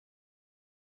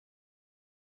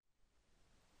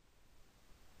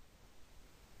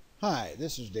Hi,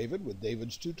 this is David with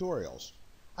David's Tutorials.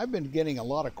 I've been getting a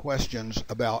lot of questions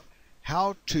about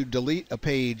how to delete a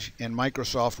page in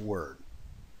Microsoft Word.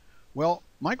 Well,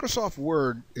 Microsoft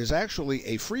Word is actually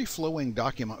a free-flowing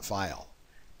document file.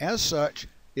 As such,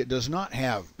 it does not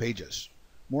have pages.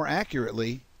 More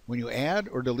accurately, when you add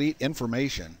or delete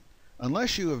information,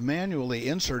 unless you have manually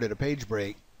inserted a page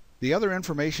break, the other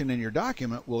information in your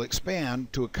document will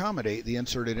expand to accommodate the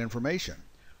inserted information,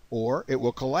 or it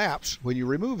will collapse when you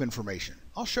remove information.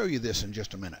 I'll show you this in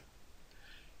just a minute.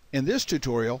 In this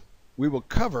tutorial, we will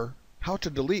cover how to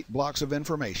delete blocks of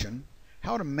information,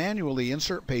 how to manually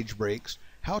insert page breaks,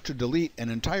 how to delete an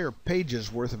entire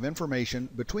page's worth of information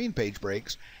between page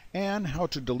breaks, and how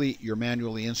to delete your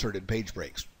manually inserted page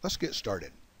breaks. Let's get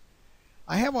started.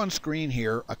 I have on screen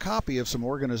here a copy of some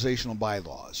organizational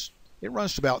bylaws. It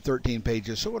runs to about 13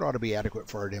 pages, so it ought to be adequate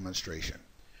for our demonstration.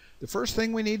 The first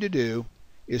thing we need to do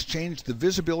is change the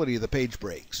visibility of the page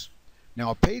breaks.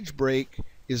 Now, a page break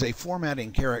is a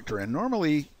formatting character, and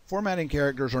normally formatting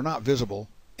characters are not visible,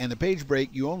 and the page break,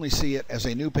 you only see it as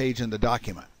a new page in the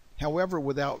document. However,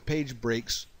 without page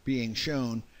breaks being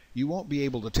shown, you won't be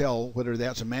able to tell whether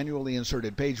that's a manually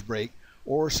inserted page break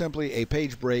or simply a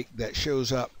page break that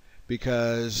shows up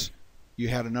because you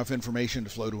had enough information to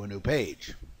flow to a new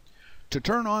page. To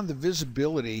turn on the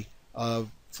visibility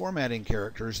of formatting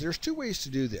characters, there's two ways to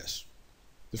do this.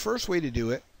 The first way to do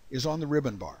it is on the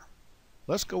ribbon bar.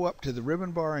 Let's go up to the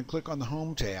ribbon bar and click on the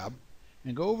Home tab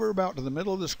and go over about to the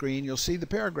middle of the screen. You'll see the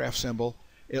paragraph symbol.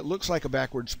 It looks like a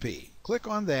backwards P. Click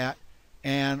on that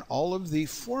and all of the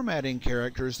formatting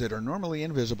characters that are normally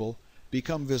invisible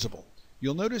become visible.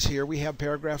 You'll notice here we have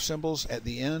paragraph symbols at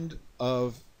the end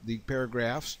of the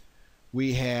paragraphs.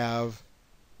 We have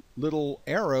little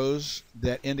arrows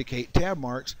that indicate tab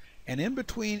marks, and in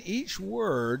between each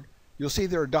word you'll see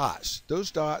there are dots. Those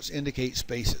dots indicate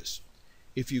spaces.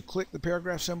 If you click the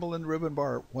paragraph symbol in the ribbon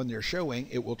bar when they're showing,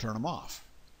 it will turn them off.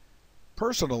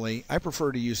 Personally, I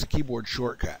prefer to use the keyboard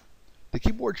shortcut. The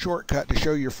keyboard shortcut to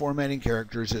show your formatting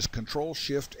characters is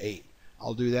Control-Shift-8.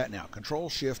 I'll do that now.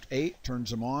 Control-Shift-8 turns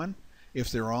them on.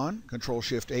 If they're on,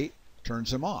 Control-Shift-8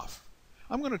 turns them off.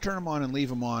 I'm going to turn them on and leave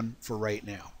them on for right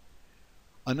now.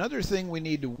 Another thing we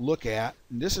need to look at,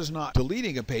 and this is not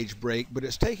deleting a page break, but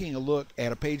it's taking a look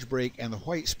at a page break and the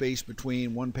white space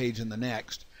between one page and the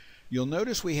next. You'll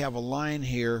notice we have a line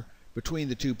here between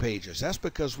the two pages. That's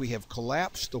because we have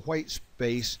collapsed the white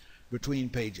space between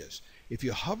pages. If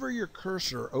you hover your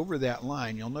cursor over that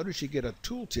line, you'll notice you get a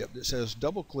tooltip that says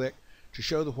double click to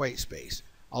show the white space.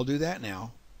 I'll do that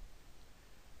now.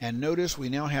 And notice we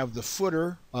now have the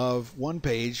footer of one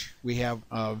page. We have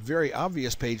a very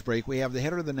obvious page break. We have the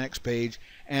header of the next page,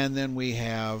 and then we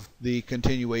have the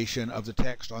continuation of the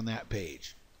text on that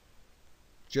page.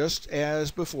 Just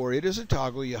as before, it is a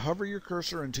toggle. You hover your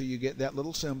cursor until you get that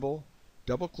little symbol,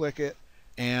 double click it,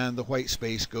 and the white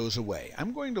space goes away.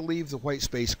 I'm going to leave the white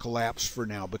space collapsed for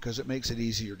now because it makes it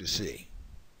easier to see.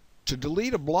 To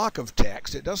delete a block of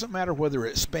text, it doesn't matter whether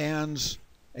it spans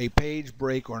a page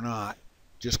break or not.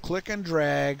 Just click and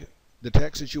drag the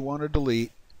text that you want to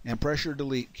delete and press your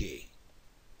delete key.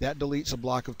 That deletes a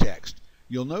block of text.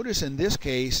 You'll notice in this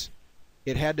case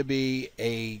it had to be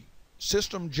a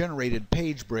system generated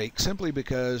page break simply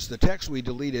because the text we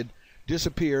deleted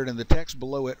disappeared and the text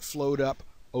below it flowed up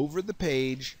over the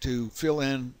page to fill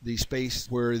in the space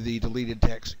where the deleted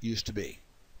text used to be.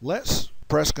 Let's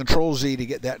press Ctrl-Z to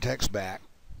get that text back,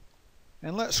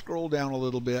 and let's scroll down a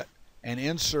little bit and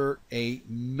insert a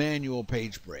manual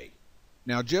page break.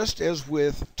 Now, just as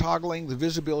with toggling the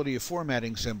visibility of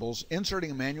formatting symbols, inserting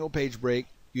a manual page break,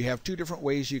 you have two different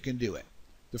ways you can do it.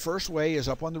 The first way is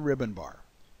up on the ribbon bar.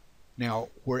 Now,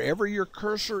 wherever your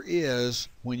cursor is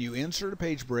when you insert a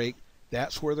page break,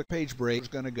 that's where the page break is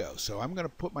going to go. So I'm going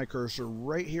to put my cursor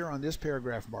right here on this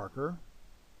paragraph marker,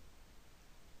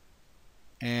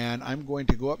 and I'm going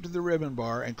to go up to the ribbon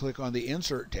bar and click on the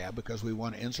Insert tab because we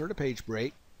want to insert a page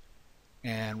break.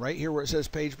 And right here where it says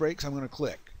page breaks, I'm going to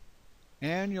click.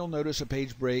 And you'll notice a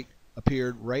page break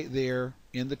appeared right there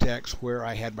in the text where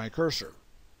I had my cursor.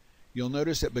 You'll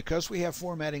notice that because we have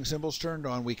formatting symbols turned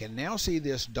on, we can now see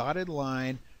this dotted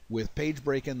line with page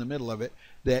break in the middle of it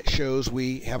that shows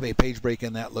we have a page break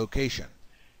in that location.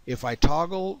 If I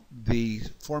toggle the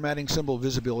formatting symbol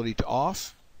visibility to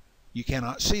off, you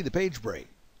cannot see the page break.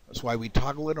 That's why we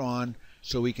toggle it on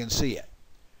so we can see it.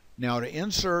 Now, to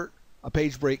insert a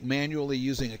page break manually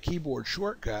using a keyboard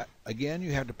shortcut, again,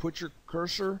 you have to put your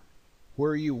cursor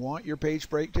where you want your page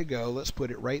break to go. Let's put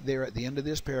it right there at the end of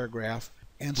this paragraph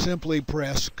and simply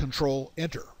press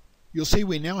Control-Enter. You'll see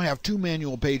we now have two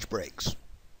manual page breaks.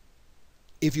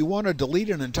 If you want to delete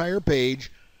an entire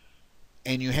page,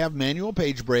 and you have manual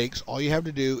page breaks, all you have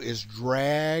to do is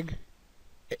drag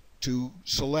to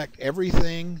select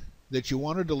everything that you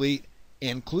want to delete,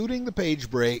 including the page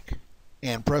break,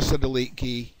 and press the delete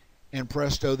key, and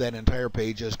presto, that entire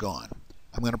page is gone.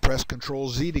 I'm going to press Control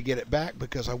Z to get it back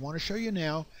because I want to show you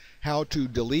now how to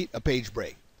delete a page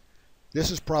break.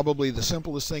 This is probably the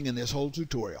simplest thing in this whole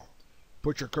tutorial.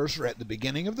 Put your cursor at the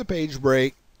beginning of the page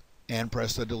break and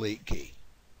press the delete key.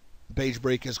 The page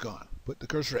break is gone. Put the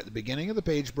cursor at the beginning of the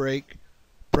page break,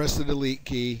 press the delete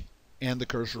key, and the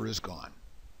cursor is gone.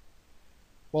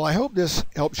 Well, I hope this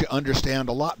helps you understand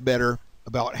a lot better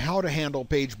about how to handle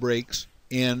page breaks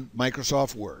in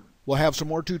Microsoft Word. We'll have some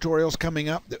more tutorials coming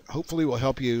up that hopefully will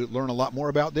help you learn a lot more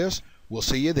about this. We'll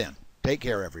see you then. Take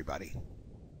care, everybody.